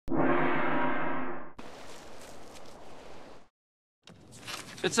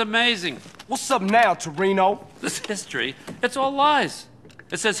It's amazing. What's up now, Torino? This history, it's all lies.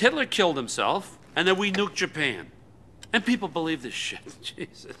 It says Hitler killed himself, and then we nuked Japan. And people believe this shit.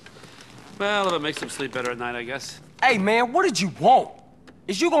 Jesus. Well, if it makes them sleep better at night, I guess. Hey, man, what did you want?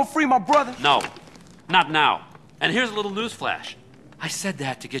 Is you gonna free my brother? No, not now. And here's a little news flash. I said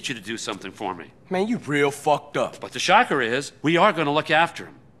that to get you to do something for me. Man, you real fucked up. But the shocker is, we are gonna look after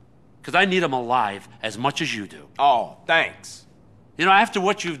him. Because I need him alive as much as you do. Oh, thanks. You know, after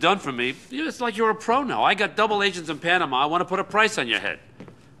what you've done for me, it's like you're a pro now. I got double agents in Panama. I want to put a price on your head.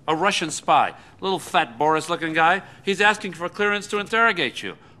 A Russian spy, little fat Boris-looking guy. He's asking for clearance to interrogate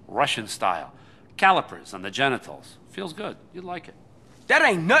you. Russian style. Calipers on the genitals. Feels good. You'd like it. That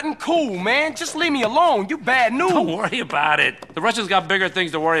ain't nothing cool, man. Just leave me alone. You bad news. Don't worry about it. The Russians got bigger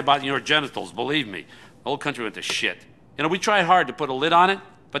things to worry about than your genitals, believe me. The whole country went to shit. You know, we tried hard to put a lid on it,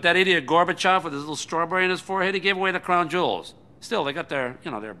 but that idiot Gorbachev with his little strawberry in his forehead, he gave away the crown jewels. Still, they got their,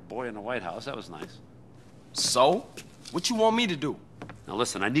 their boy in the White House. That was nice. So? What you want me to do? Now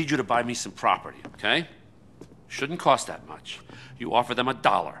listen, I need you to buy me some property, okay? Shouldn't cost that much. You offer them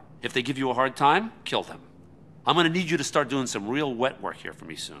 $1. If they give you a hard time, kill them. I'm gonna need you to start doing some real wet work here for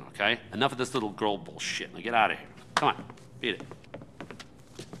me soon, okay? Enough of this little girl bullshit. Now get out of here. Come on, beat it.